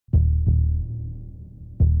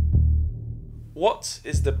What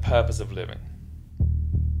is the purpose of living?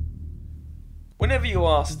 Whenever you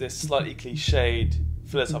ask this slightly cliched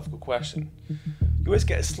philosophical question, you always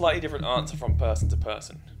get a slightly different answer from person to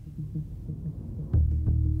person.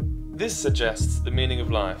 This suggests the meaning of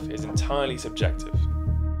life is entirely subjective.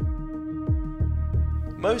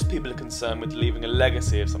 Most people are concerned with leaving a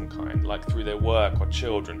legacy of some kind, like through their work or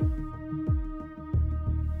children.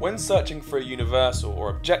 When searching for a universal or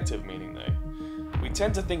objective meaning though, we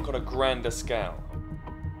tend to think on a grander scale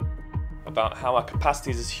about how our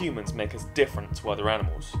capacities as humans make us different to other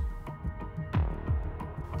animals.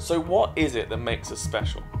 So what is it that makes us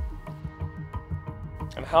special?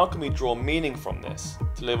 And how can we draw meaning from this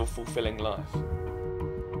to live a fulfilling life?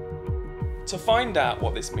 To find out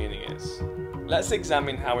what this meaning is, let's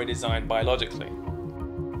examine how we're designed biologically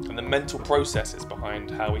and the mental processes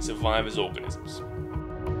behind how we survive as organisms.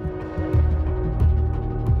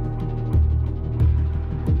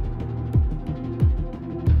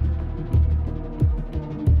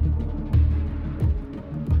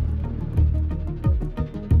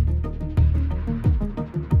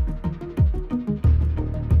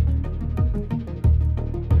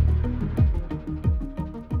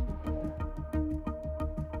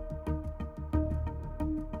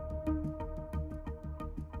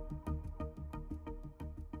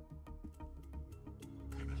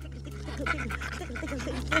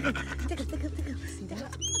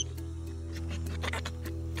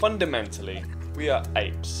 Fundamentally, we are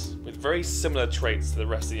apes, with very similar traits to the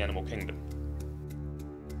rest of the animal kingdom.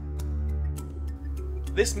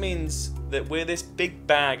 This means that we're this big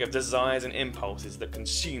bag of desires and impulses that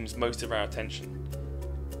consumes most of our attention.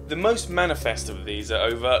 The most manifest of these are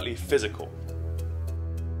overtly physical.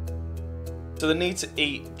 So the need to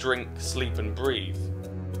eat, drink, sleep and breathe.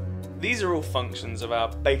 These are all functions of our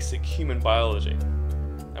basic human biology,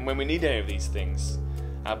 and when we need any of these things,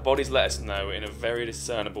 our bodies let us know in a very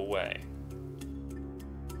discernible way.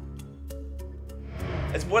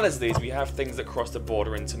 As well as these, we have things that cross the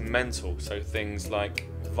border into mental, so things like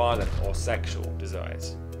violent or sexual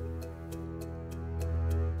desires.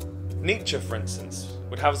 Nietzsche, for instance,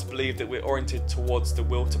 would have us believe that we're oriented towards the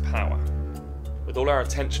will to power, with all our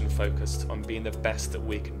attention focused on being the best that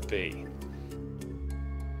we can be.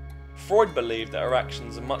 Freud believed that our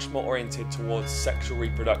actions are much more oriented towards sexual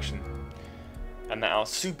reproduction, and that our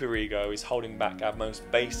superego is holding back our most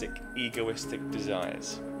basic egoistic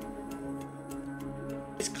desires.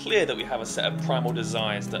 It's clear that we have a set of primal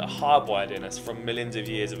desires that are hardwired in us from millions of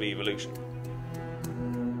years of evolution.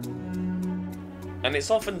 And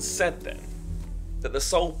it's often said then that the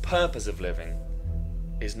sole purpose of living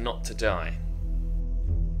is not to die.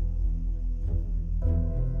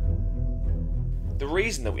 The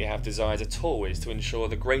reason that we have desires at all is to ensure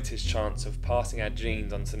the greatest chance of passing our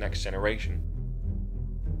genes on to the next generation.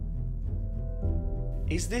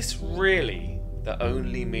 Is this really the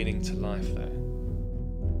only meaning to life though?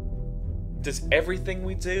 Does everything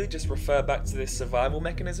we do just refer back to this survival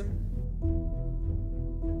mechanism?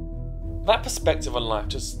 That perspective on life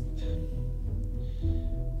just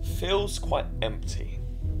feels quite empty.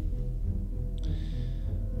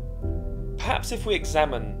 Perhaps if we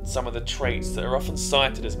examine some of the traits that are often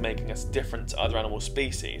cited as making us different to other animal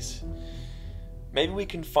species, maybe we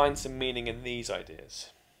can find some meaning in these ideas.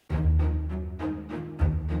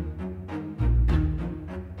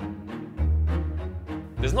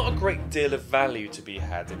 There's not a great deal of value to be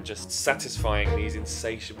had in just satisfying these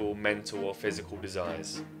insatiable mental or physical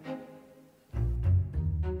desires.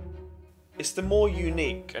 It's the more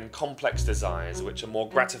unique and complex desires which are more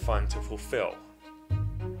gratifying to fulfill.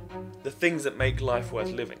 The things that make life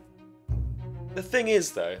worth living. The thing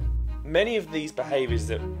is though, many of these behaviours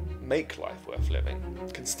that make life worth living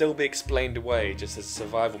can still be explained away just as a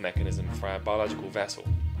survival mechanism for our biological vessel.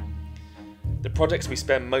 The projects we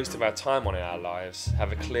spend most of our time on in our lives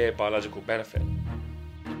have a clear biological benefit.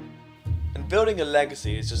 And building a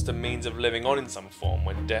legacy is just a means of living on in some form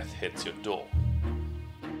when death hits your door.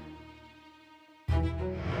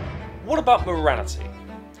 What about morality?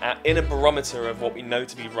 Our inner barometer of what we know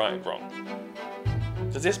to be right and wrong.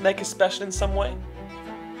 Does this make us special in some way?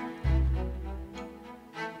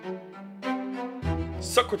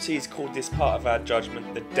 Socrates called this part of our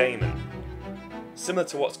judgment the daemon, similar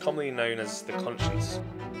to what's commonly known as the conscience.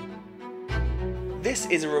 This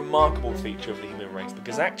is a remarkable feature of the human race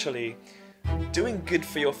because actually, doing good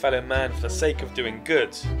for your fellow man for the sake of doing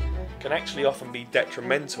good can actually often be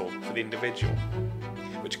detrimental for the individual,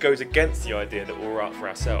 which goes against the idea that we're out for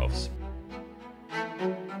ourselves.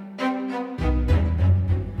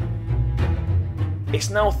 It's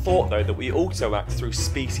now thought though that we also act through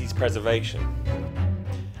species preservation,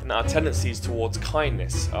 and and our tendencies towards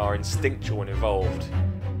kindness are instinctual and evolved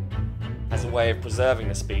as a way of preserving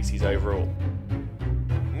the species overall.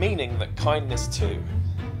 Meaning that kindness too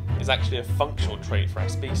is actually a functional trait for our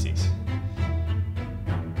species.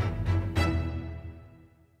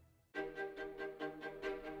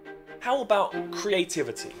 How about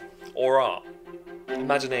creativity, or art,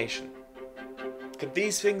 imagination? Could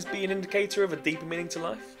these things be an indicator of a deeper meaning to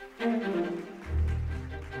life?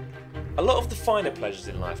 A lot of the finer pleasures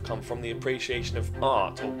in life come from the appreciation of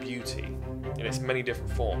art or beauty in its many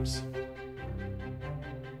different forms.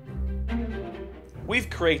 We've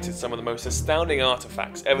created some of the most astounding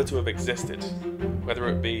artifacts ever to have existed, whether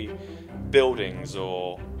it be buildings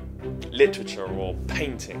or literature or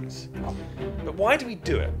paintings. But why do we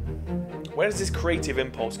do it? Where does this creative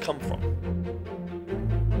impulse come from?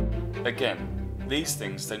 Again, these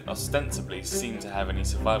things don't ostensibly seem to have any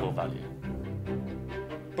survival value.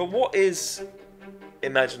 But what is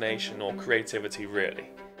imagination or creativity really?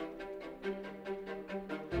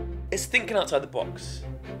 It's thinking outside the box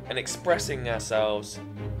and expressing ourselves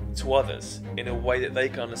to others in a way that they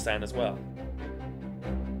can understand as well.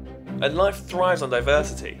 And life thrives on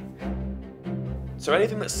diversity. So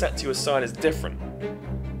anything that sets you aside as different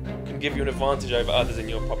can give you an advantage over others in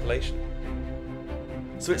your population.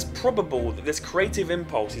 So it's probable that this creative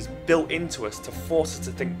impulse is built into us to force us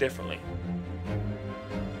to think differently.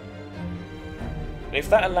 And if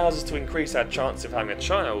that allows us to increase our chance of having a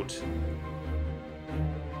child,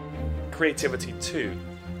 creativity too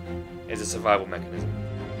is a survival mechanism.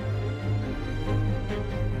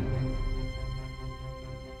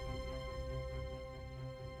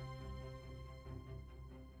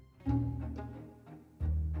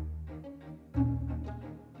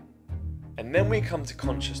 And then we come to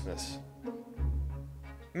consciousness.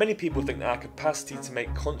 Many people think that our capacity to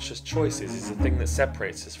make conscious choices is the thing that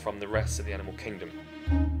separates us from the rest of the animal kingdom.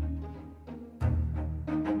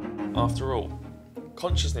 After all,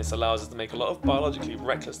 consciousness allows us to make a lot of biologically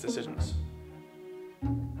reckless decisions.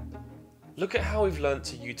 Look at how we've learnt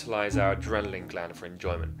to utilise our adrenaline gland for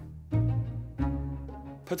enjoyment,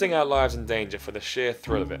 putting our lives in danger for the sheer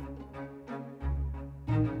thrill of it.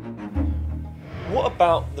 What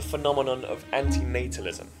about the phenomenon of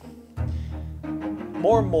antinatalism?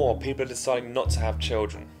 More and more people are deciding not to have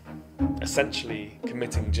children, essentially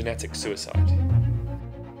committing genetic suicide.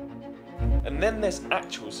 And then there's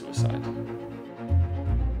actual suicide.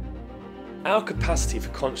 Our capacity for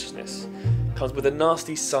consciousness comes with a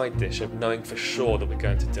nasty side dish of knowing for sure that we're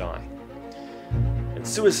going to die. And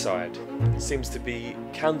suicide seems to be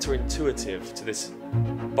counterintuitive to this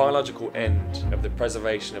biological end of the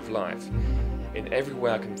preservation of life in every way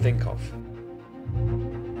I can think of.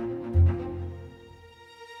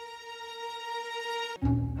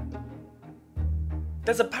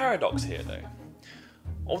 There's a paradox here though.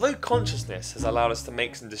 Although consciousness has allowed us to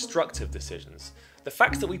make some destructive decisions, the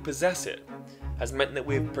fact that we possess it has meant that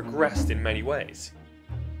we've progressed in many ways.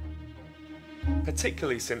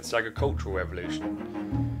 Particularly since the agricultural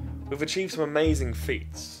revolution, we've achieved some amazing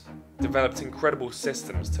feats, developed incredible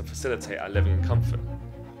systems to facilitate our living in comfort.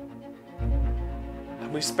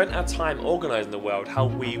 And we've spent our time organising the world how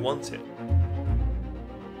we want it.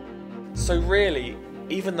 So really,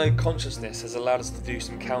 even though consciousness has allowed us to do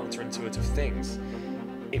some counterintuitive things,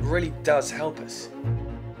 it really does help us.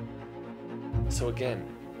 So again,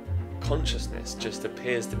 consciousness just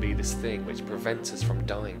appears to be this thing which prevents us from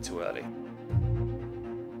dying too early.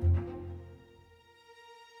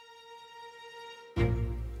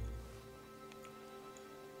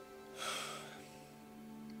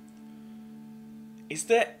 Is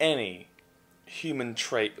there any human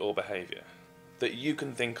trait or behaviour that you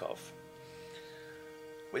can think of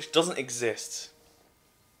which doesn't exist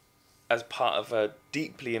as part of a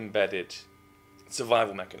deeply embedded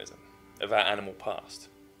survival mechanism of our animal past?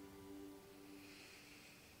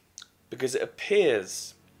 Because it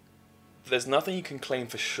appears there's nothing you can claim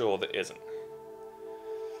for sure that isn't.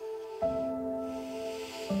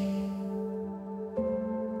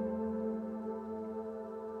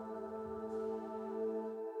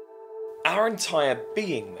 Our entire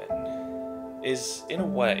being, then, is, in a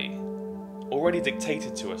way, already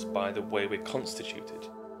dictated to us by the way we're constituted.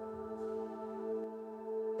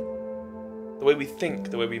 The way we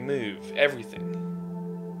think, the way we move, everything.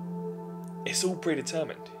 It's all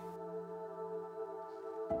predetermined.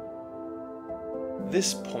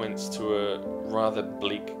 This points to a rather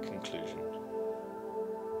bleak conclusion.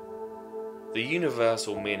 The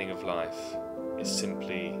universal meaning of life is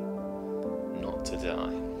simply not to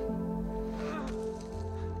die.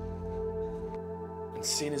 And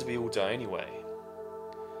seeing as we all die anyway,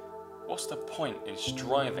 what's the point in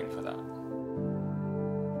striving for that?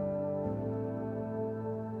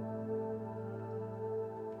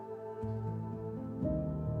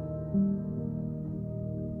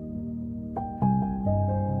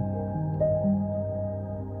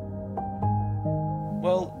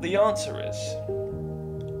 The answer is,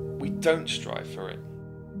 we don't strive for it.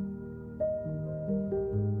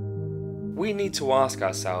 We need to ask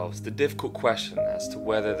ourselves the difficult question as to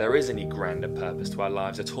whether there is any grander purpose to our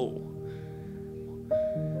lives at all.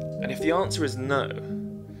 And if the answer is no,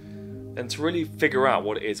 then to really figure out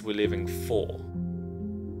what it is we're living for.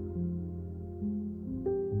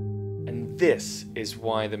 And this is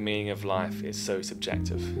why the meaning of life is so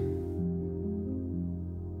subjective.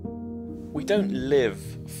 We don't live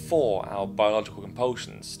for our biological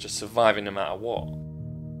compulsions, just surviving no matter what.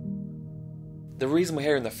 The reason we're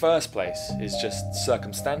here in the first place is just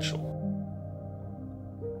circumstantial.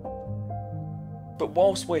 But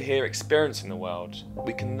whilst we're here experiencing the world,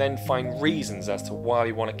 we can then find reasons as to why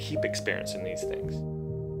we want to keep experiencing these things.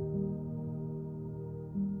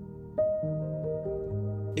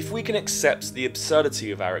 If we can accept the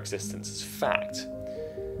absurdity of our existence as fact,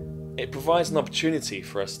 it provides an opportunity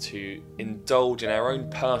for us to indulge in our own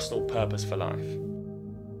personal purpose for life.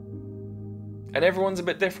 And everyone's a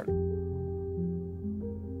bit different.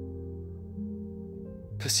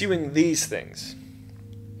 Pursuing these things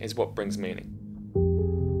is what brings meaning.